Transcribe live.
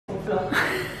vlog.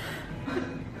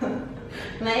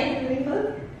 Nee, doe je goed?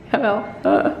 Jawel.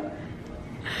 Doe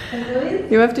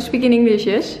You have to speak in English,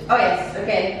 yes? Oh yes,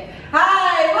 okay.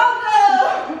 Hi,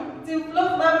 welcome to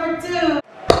vlog number 2.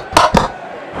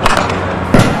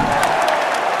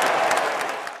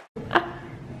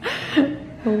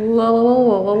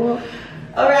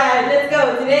 Alright, let's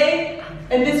go. Today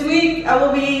and this week I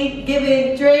will be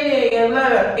giving training and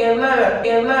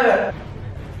learn.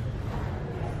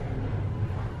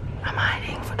 I'm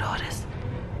hiding for Doris.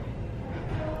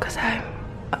 Because I'm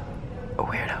a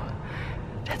weirdo.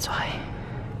 That's why.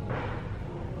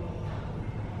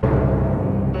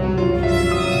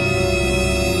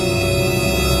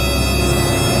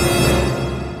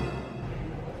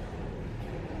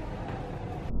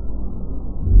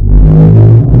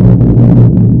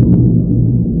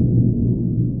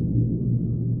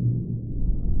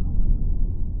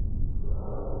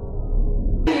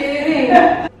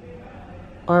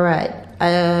 Alright,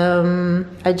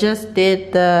 I just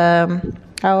did the,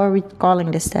 how are we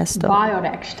calling this test?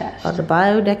 Biodex test. The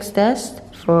Biodex test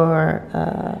for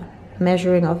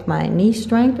measuring of my knee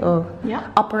strength or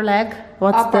upper leg.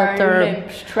 What's the term? Upper limb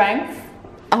strength.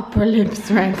 Upper limb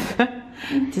strength.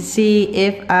 To see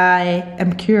if I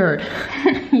am cured.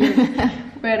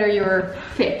 Whether you're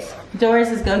fit. Doris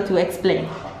is going to explain.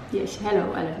 Yes,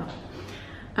 hello,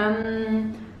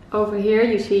 over here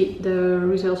you see the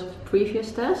results of the previous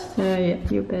test. Yeah,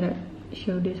 you better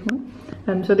show this one.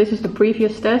 So this is the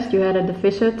previous test. You had a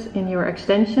deficit in your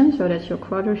extension, so that's your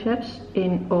quadriceps,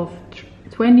 of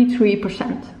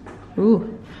 23%.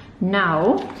 Ooh.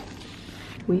 Now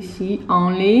we see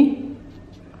only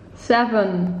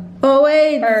 7%. Oh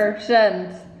wait!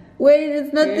 Wait,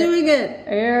 it's not doing it!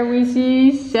 Here we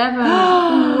see 7.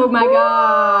 Oh my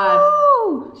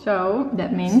god! So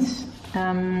that means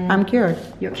I'm cured.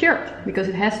 You're cured, because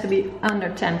it has to be under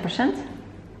 10%.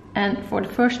 And for the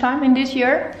first time in this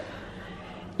year,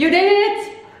 you did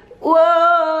it! Whoa!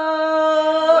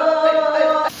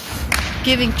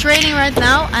 Giving training right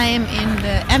now. I am in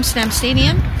the Amsterdam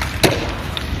Stadium,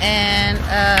 and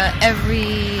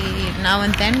every now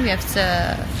and then we have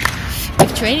to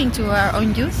give training to our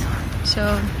own youth.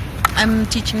 So I'm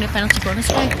teaching the penalty bonus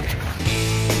play.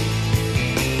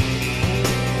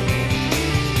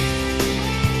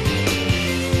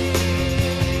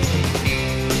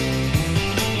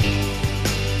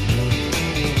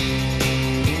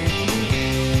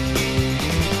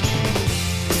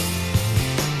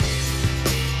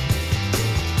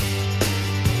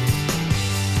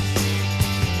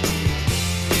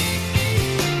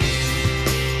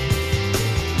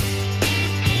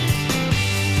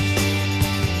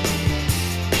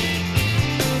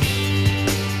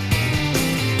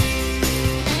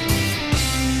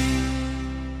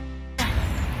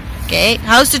 Okay,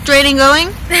 how's the training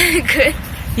going? Good.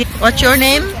 What's your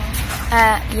name?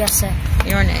 Jesse.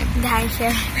 Your name?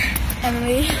 Daantje.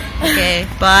 Emily. Okay,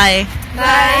 bye.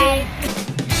 Bye.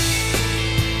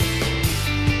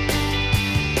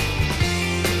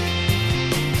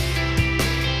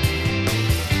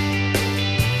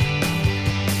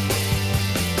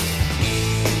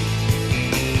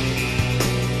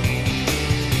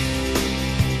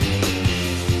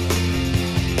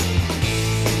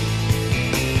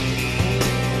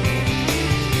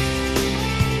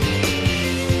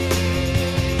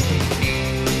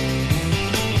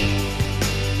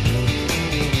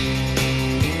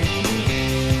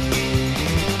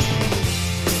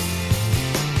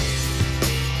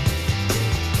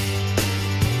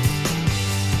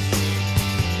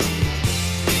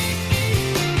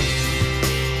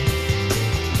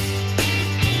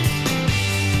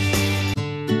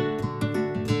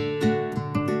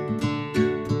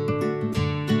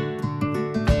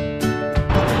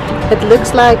 It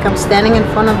looks like I'm standing in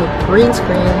front of a green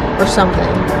screen or something,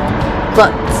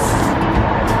 but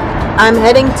I'm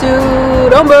heading to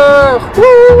Roomburg.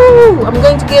 Woo! I'm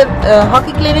going to give a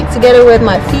hockey clinic together with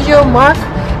my physio Mark.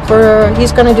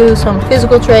 He's gonna do some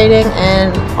physical training,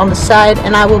 and on the side,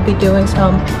 and I will be doing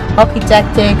some hockey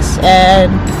tactics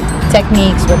and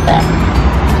techniques with that.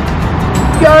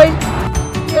 Yay!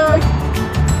 Yay!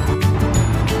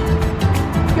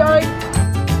 Yay!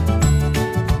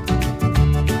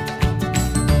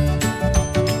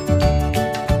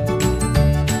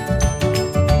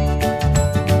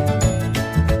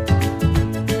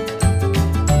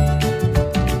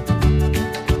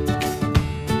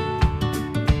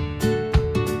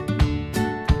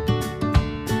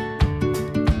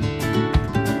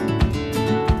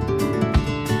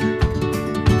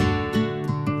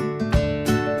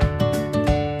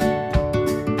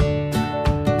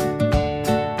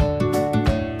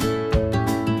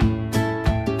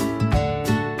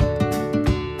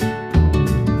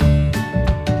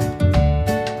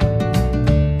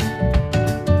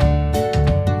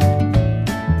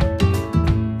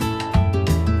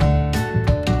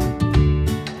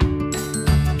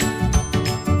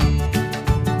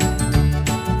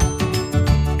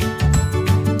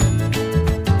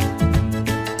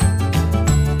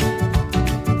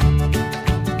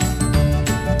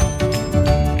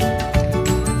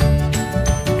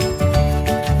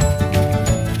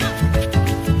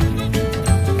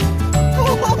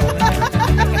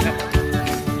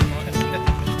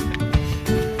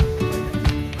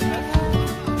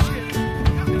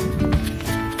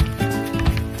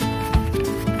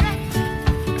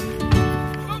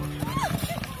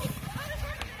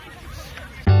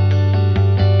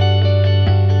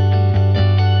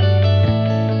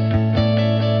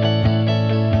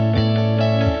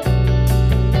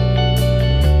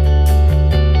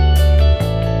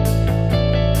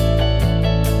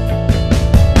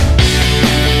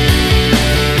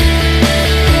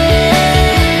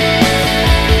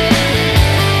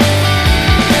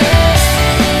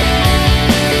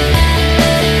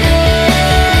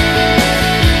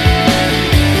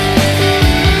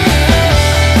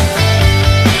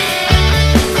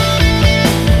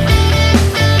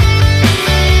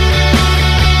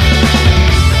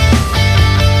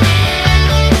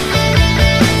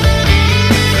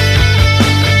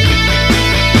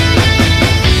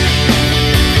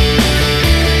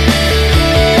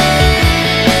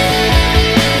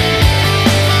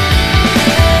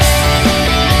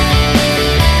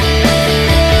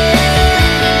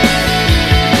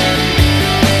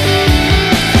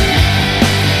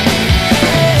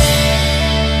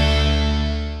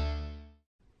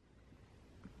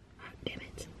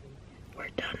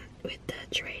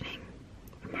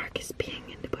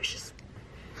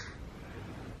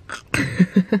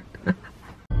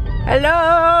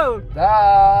 Hello!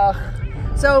 Dag!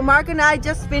 So Mark and I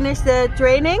just finished the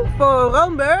training for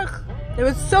Roomburg. It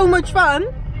was so much fun.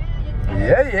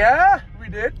 Yeah, we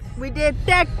did. We did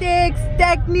tactics,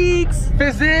 techniques,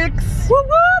 Physics. whoop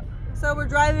whoop! So we're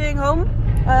driving home.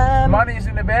 Money is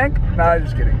in the bank. No,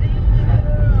 just kidding.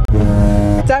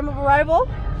 Time of arrival?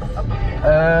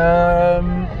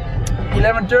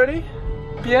 11:30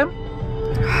 p.m.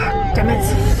 Damn it.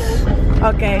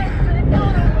 Okay.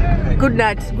 Good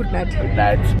night. Good night. Good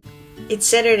night. It's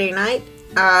Saturday night.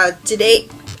 Today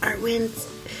I went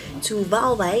to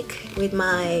Waalwijk with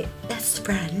my best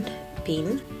friend,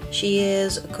 Pien. She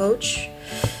is a coach.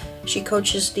 She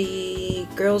coaches the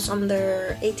girls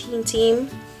under 18 team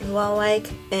in Waalwijk,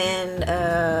 and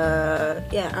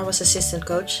yeah, I was assistant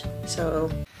coach. So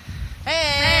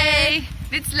Hey,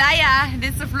 dit is Leiah.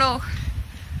 Dit is de vlog.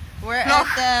 we're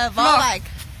Vlog. at Vlog. Waalwijk.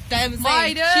 Damn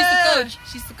insane. Meiden. She's the coach.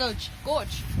 She's the coach.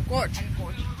 Coach.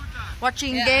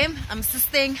 Watching game. I'm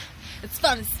assisting. It's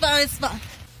fun. It's fun. It's fun.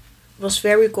 It was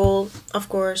very cold, of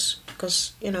course,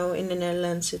 because you know in the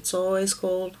Netherlands it's always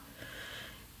cold.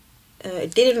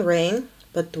 It didn't rain,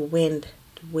 but the wind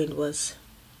was.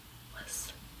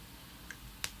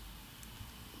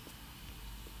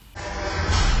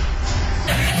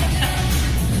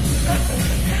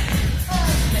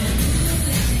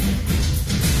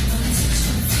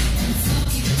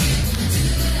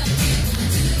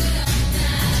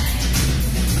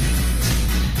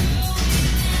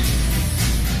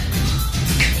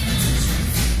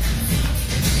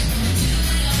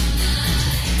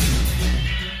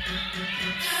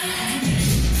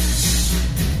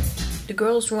 The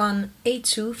girls won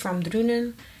 8-2 from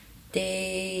Drunen.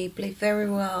 They played very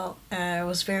well. It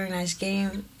was a very nice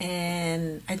game,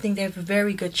 and I think they have a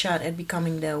very good shot at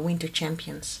becoming the winter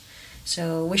champions.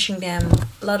 So wishing them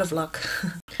a lot of luck.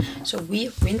 So we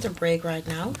have winter break right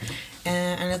now,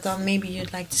 and I thought maybe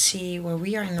you'd like to see where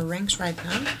we are in the ranks right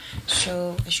now.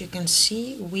 So as you can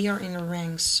see, we are in the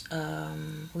ranks.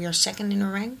 We are second in the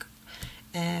rank.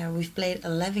 We've played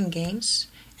 11 games,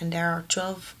 and there are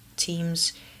 12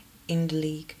 teams in the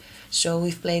league. So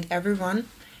we've played everyone,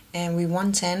 and we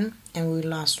won 10 and we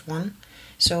lost 1.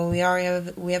 So we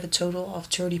have a total of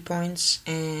 30 points,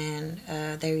 and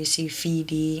there you see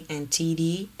VD and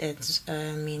TD.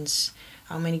 That means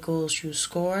how many goals you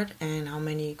scored and how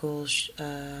many goals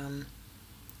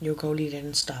your goalie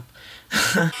didn't stop.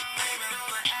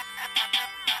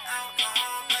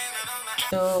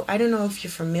 So I don't know if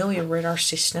you're familiar with our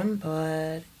system,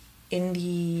 but in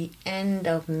the end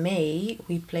of May,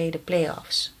 we play the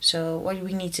playoffs. So what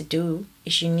we need to do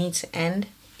is you need to end,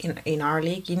 in our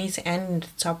league, you need to end in the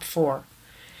top 4.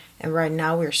 And right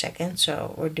now we're second,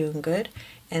 so we're doing good.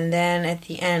 And then at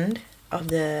the end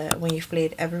of when you've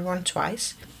played everyone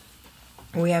twice,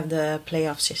 we have the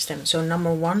playoff system. So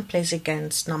number 1 plays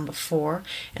against number 4,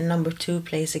 and number 2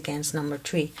 plays against number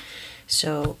 3.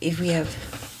 So if we have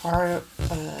our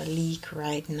league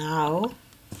right now,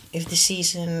 if the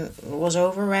season was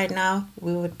over right now,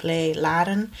 we would play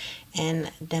Laren,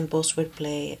 and Den Bosch would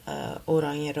play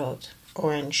Oranje-Rood,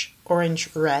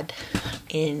 orange-red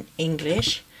in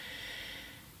English.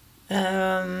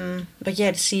 But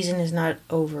yeah, the season is not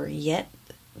over yet,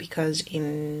 because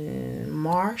in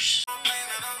March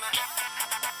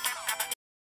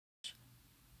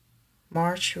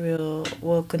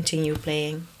we'll continue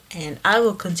playing, and I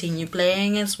will continue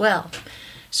playing as well.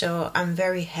 So I'm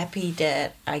very happy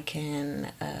that I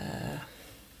can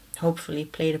hopefully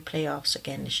play the playoffs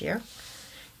again this year.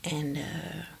 And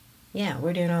yeah,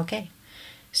 we're doing okay.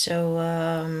 So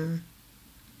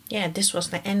yeah, this was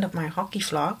the end of my hockey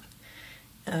vlog.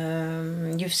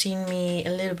 You've seen me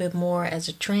a little bit more as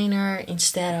a trainer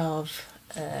instead of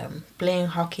playing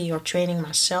hockey or training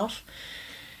myself.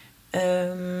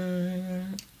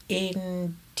 In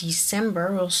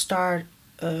December we'll start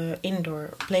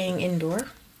playing indoor.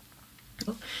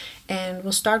 And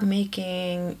we'll start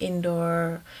making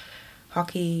indoor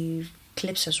hockey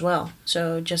clips as well.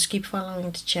 So just keep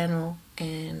following the channel,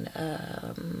 and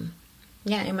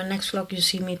yeah, in my next vlog you'll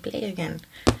see me play again.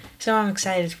 So I'm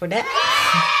excited for that.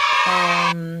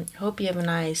 Hope you have a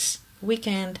nice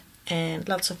weekend and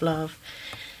lots of love.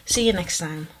 See you next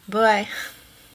time. Bye.